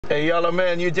Hey,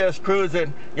 YellowMan, you just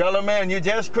cruising. YellowMan, you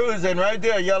just cruising right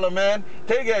there, YellowMan.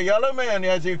 Take care, YellowMan,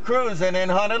 as you cruising in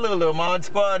Honolulu.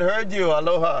 ModSquad heard you.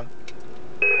 Aloha.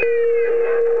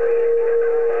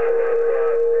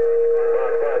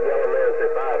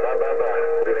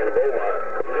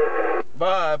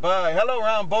 Bye, bye. Hello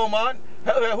around Beaumont.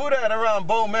 Who that around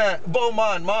Beaumont?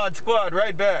 ModSquad,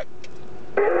 right back.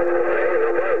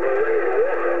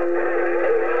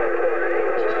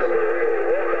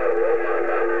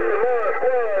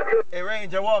 Hey,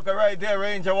 RangerWalker, right there,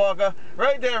 RangerWalker.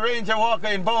 Right there,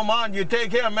 RangerWalker in Beaumont. You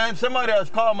take care, man. Somebody else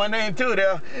called my name too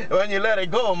there when you let it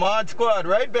go. ModSquad,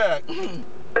 right back.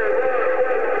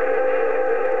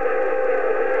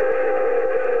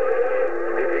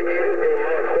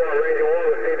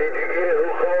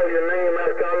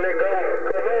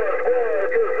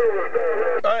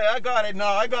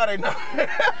 I got it now.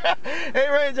 Hey,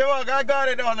 RangerWalker, I got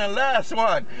it on the last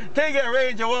one. Take it,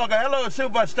 RangerWalker. Hello,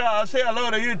 SuperStar. I'll say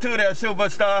hello to you too there,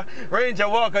 SuperStar.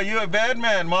 RangerWalker, you a bad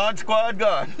man. ModSquad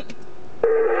gone.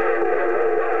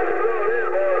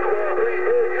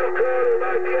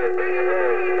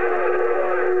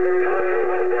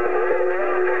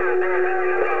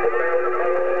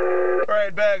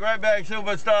 Right back,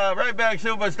 SuperStar. Right back,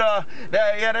 SuperStar.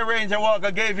 Yeah, that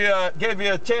RangerWalker gave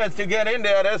you a chance to get in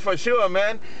there. That's for sure,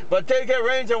 man. But take it,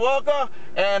 RangerWalker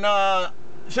and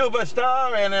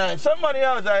SuperStar and somebody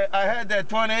else. I had that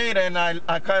 28 and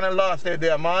I kind of lost it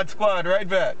there. ModSquad, right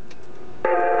back.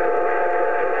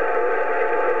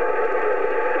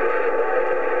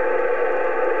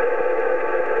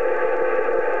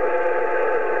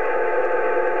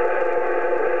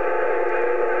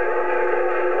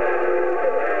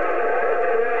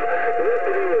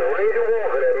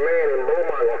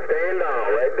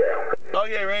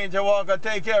 RangerWalker,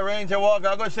 take care, RangerWalker.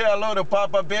 I'm going to say hello to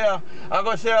PaPaBear. I'm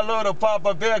going to say hello to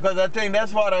PaPaBear because I think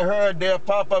that's what I heard there,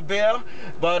 PaPaBear.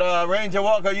 But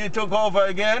RangerWalker, you took over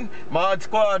again.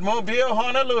 ModSquad, Mobile,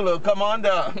 Honolulu. Come on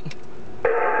down.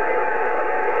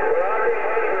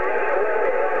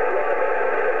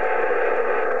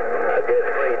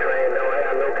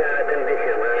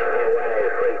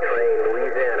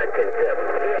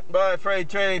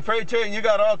 FreightTrain. FreightTrain, you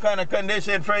got all kind of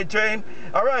condition, FreightTrain.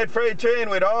 All right, FreightTrain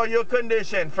with all your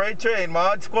condition. FreightTrain,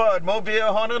 ModSquad,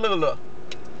 Mobile, Honolulu. Oh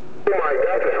my God. I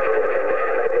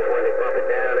just wanted to bump it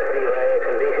down and see if I had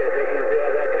conditions, issues there,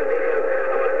 I got conditions.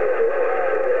 I want to say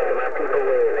aloha, my people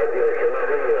win. That deal is my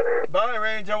real. Bye,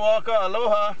 RangerWalker.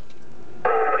 Aloha.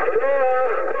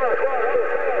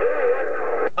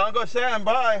 Uncle Sam,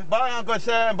 bye. Bye, Uncle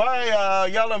Sam. Bye,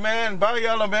 YellowMan. Bye,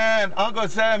 YellowMan. Uncle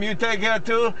Sam, you take care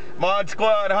too.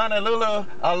 ModSquad, Honolulu.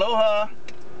 Aloha.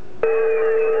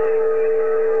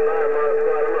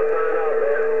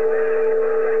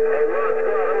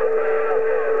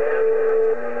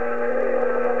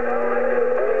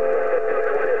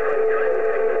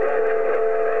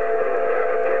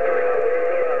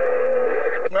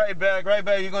 Right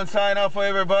back. You're going to sign off for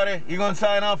everybody. You're going to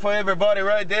sign off for everybody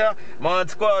right there.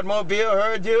 ModSquad Mobile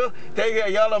heard you. Take care,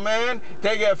 YellowMan.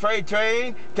 Take care,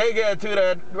 FreightTrain. Take care to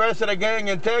the rest of the gang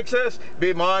in Texas.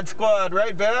 Be ModSquad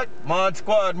right back.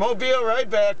 ModSquad Mobile right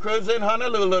back. Cruising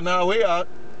Honolulu. Now we out.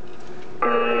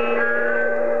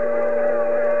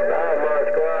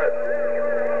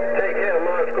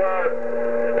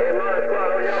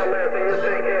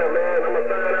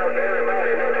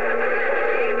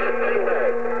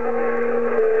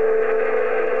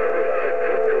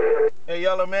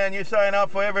 YellowMan, you sign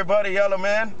up for everybody,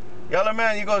 YellowMan.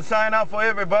 YellowMan, you gonna sign up for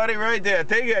everybody right there.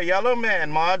 Take care,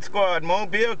 YellowMan, ModSquad,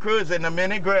 Mobile cruising the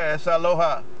mini grass.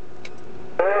 Aloha.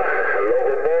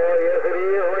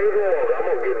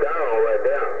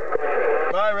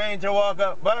 Bye,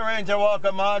 RangerWalker. Bye,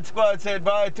 RangerWalker. ModSquad said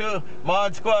bye too.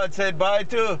 ModSquad said bye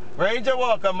too.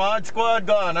 RangerWalker, ModSquad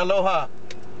gone. Aloha.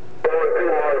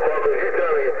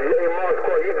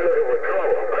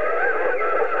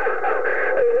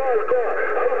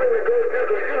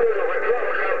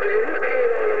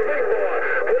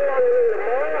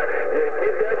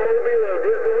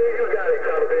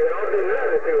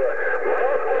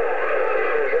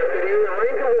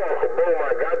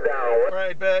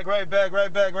 Right back,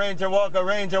 RangerWalker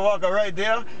right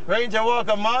there.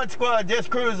 RangerWalker, ModSquad just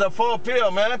cruised a full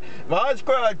pill, man.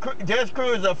 ModSquad just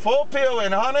cruised a full pill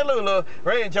in Honolulu.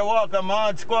 RangerWalker,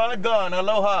 ModSquad gone.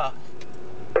 Aloha.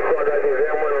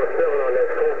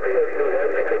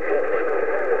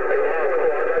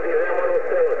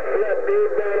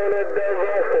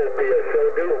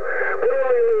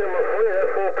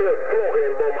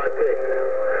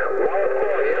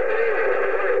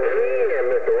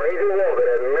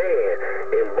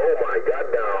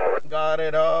 Got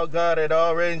it all. all, got it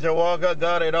all. Ranger Walker,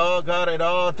 got it all, got it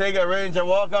all. Take it, Ranger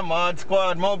Walker, Mod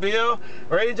Squad, Mobile.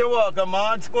 Ranger Walker,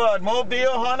 Mod Squad,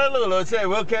 Mobile, Honolulu. Say,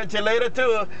 we'll catch you later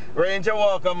too. Ranger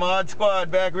Walker, Mod Squad,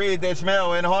 back read this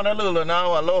mail in Honolulu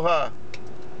now. Aloha.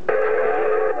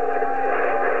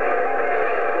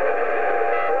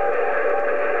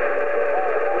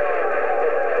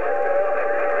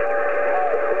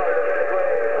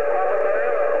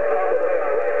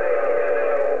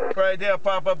 Right there,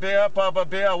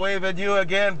 PaPaBear, wave at you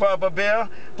again, PaPaBear,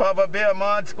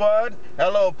 Mod Squad.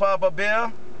 Hello,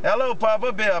 PaPaBear. Hello,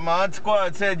 PaPaBear, Mod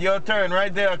Squad said your turn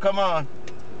right there, come on.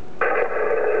 Hey,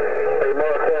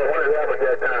 ModSquad, when is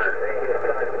AppleJack time?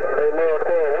 Hey,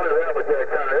 ModSquad, when is AppleJack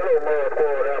time? Hello,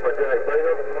 ModSquad, AppleJack,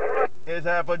 baby. It's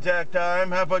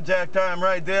AppleJack time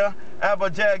right there.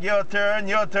 AppleJack, your turn,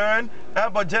 your turn.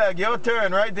 AppleJack, your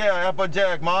turn right there,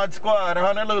 AppleJack, Mod Squad,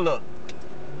 Honolulu.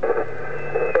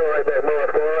 Right back,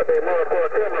 ModSquad. Hey, ModSquad,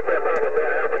 tell my friend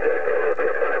PaPaBear, AppleJack,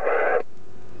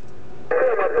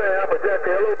 tell my friend AppleJack,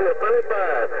 hello, be a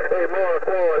 25. Hey,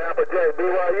 ModSquad, AppleJack,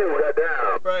 BYU, got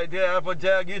down. Right there,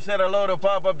 AppleJack, you said hello to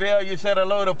PaPaBear. You said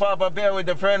hello to PaPaBear with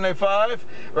the friendly 5.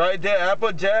 Right there,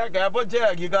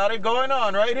 AppleJack, you got it going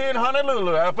on right here in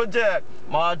Honolulu. AppleJack,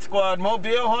 Mod Squad,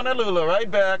 Mobile, Honolulu, right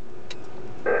back.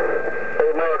 Hey,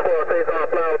 ModSquad, say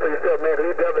something flower to yourself, man, because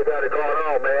you definitely got it going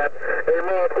on, man. Hey,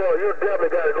 ModSquad, you definitely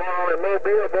got it going on in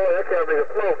Mobile, boy, that kind of nigga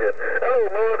smoking. Hello,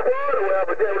 ModSquad, oh,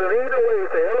 AppleJack, with an either way,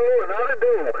 say hello and how to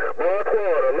do.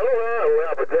 ModSquad, aloha,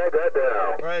 oh, AppleJack, got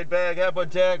down. Right back,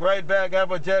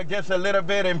 AppleJack, just a little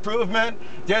bit improvement,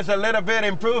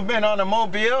 on the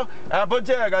Mobile.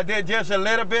 AppleJack, I did just a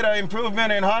little bit of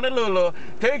improvement in Honolulu.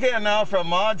 Take care now from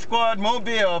Mod Squad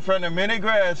Mobile, from the mini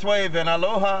grass waving.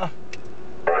 Aloha.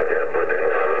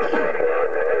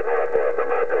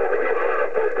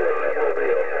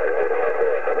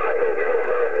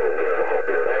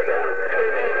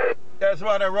 That's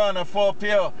what I run, a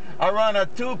 4-pill. I run a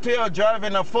 2-pill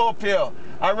driving a 4-pill.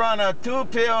 I run a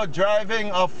 2-pill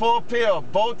driving a 4-pill.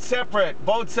 Both separate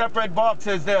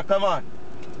boxes there. Come on.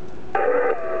 Well,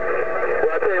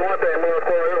 I tell you one thing,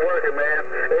 ModSquad, it's working, man.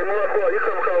 Hey, ModSquad, you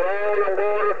come across all them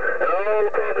borders and all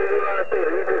the countries in the United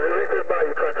States. You just reach this by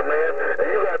your country, man. And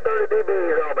you got 30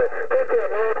 dBs on me. Take care,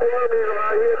 ModSquad. These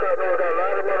around here, because I know got a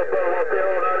lot of motherfuckers want to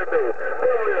tell how to do.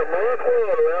 Put on here,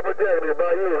 ModSquad, or AppleJack, these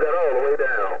by you got all the way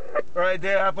down. Right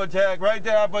there,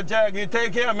 AppleJack. You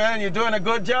take care, man. You're doing a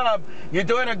good job.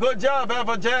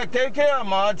 AppleJack. Take care.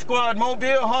 Mod Squad,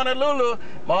 Mobile, Honolulu.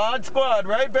 Mod Squad,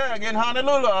 right back in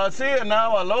Honolulu. I'll see you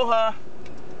now. Aloha.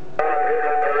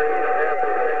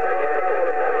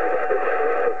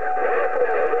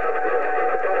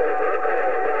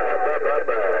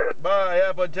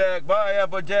 Bye,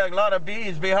 AppleJack. A lot of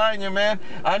bees behind you, man.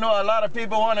 I know a lot of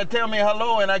people want to tell me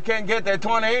hello and I can't get that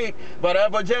 28, but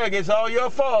AppleJack, it's all your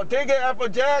fault. Take it,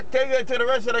 AppleJack. Take it to the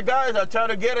rest of the guys. I'll try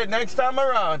to get it next time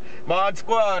around. Mod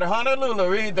Squad, Honolulu,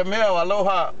 read the mail.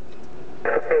 Aloha. Hey,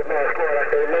 ModSquad,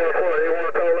 you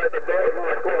want to talk like the best?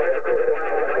 ModSquad,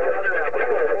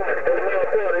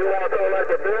 you want to talk like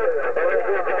the best? Let's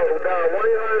go down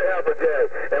 100 AppleJack.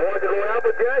 And once you go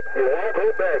AppleJack, you won't go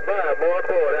back. Bye,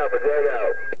 ModSquad, AppleJack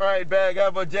out. Right back,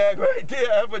 AppleJack, right there,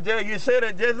 AppleJack. You said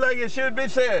it just like it should be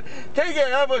said. Take it,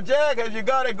 AppleJack, as you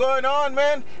got it going on,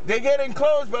 man. They're getting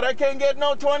close, but I can't get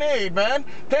no 28, man.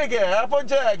 Take it,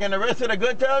 AppleJack, and the rest of the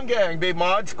Good Time Gang. Be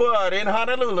Mod Squad in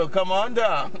Honolulu. Come on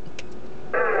down.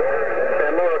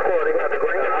 And ModSquad, they got the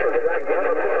green.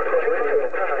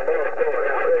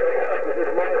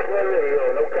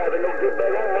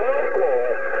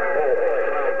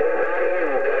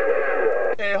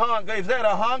 Hey, Honk, is that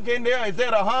a honk in there? Is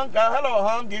that a honk? Hello,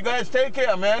 Honk. You guys take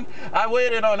care, man. I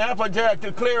waited on AppleJack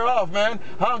to clear off, man.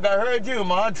 Honk, I heard you.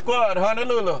 Mod Squad,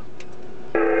 Honolulu.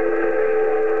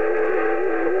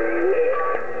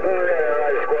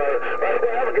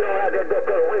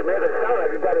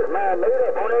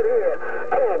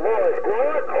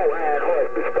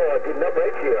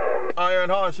 Iron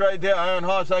Horse right there, Iron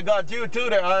Horse. I got you too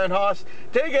there, Iron Horse.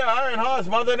 Take it, Iron Horse.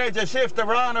 Mother Nature shift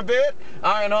around a bit.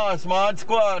 Iron Horse, Mod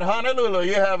Squad, Honolulu.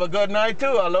 You have a good night too.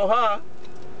 Aloha.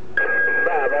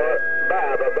 Bye, bye.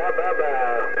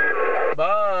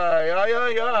 Bye.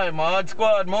 Aye. Mod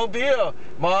Squad, Mobile.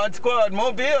 Mod Squad,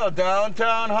 Mobile.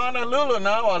 Downtown Honolulu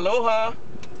now. Aloha.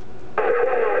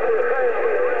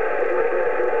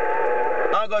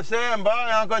 Uncle Sam,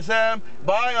 bye, Uncle Sam.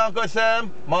 Bye, Uncle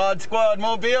Sam. Mod Squad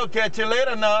Mobile, catch you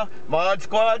later now. Mod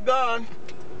Squad gone.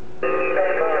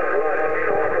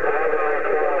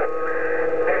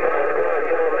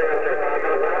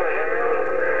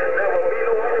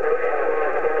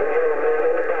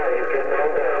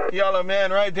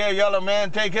 YellowMan right there,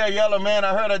 YellowMan. Take care, YellowMan.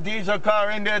 I heard a diesel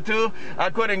car in there too. I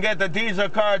couldn't get the diesel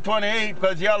car 28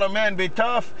 because YellowMan be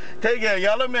tough. Take care,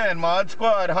 YellowMan, Mod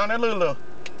Squad, Honolulu.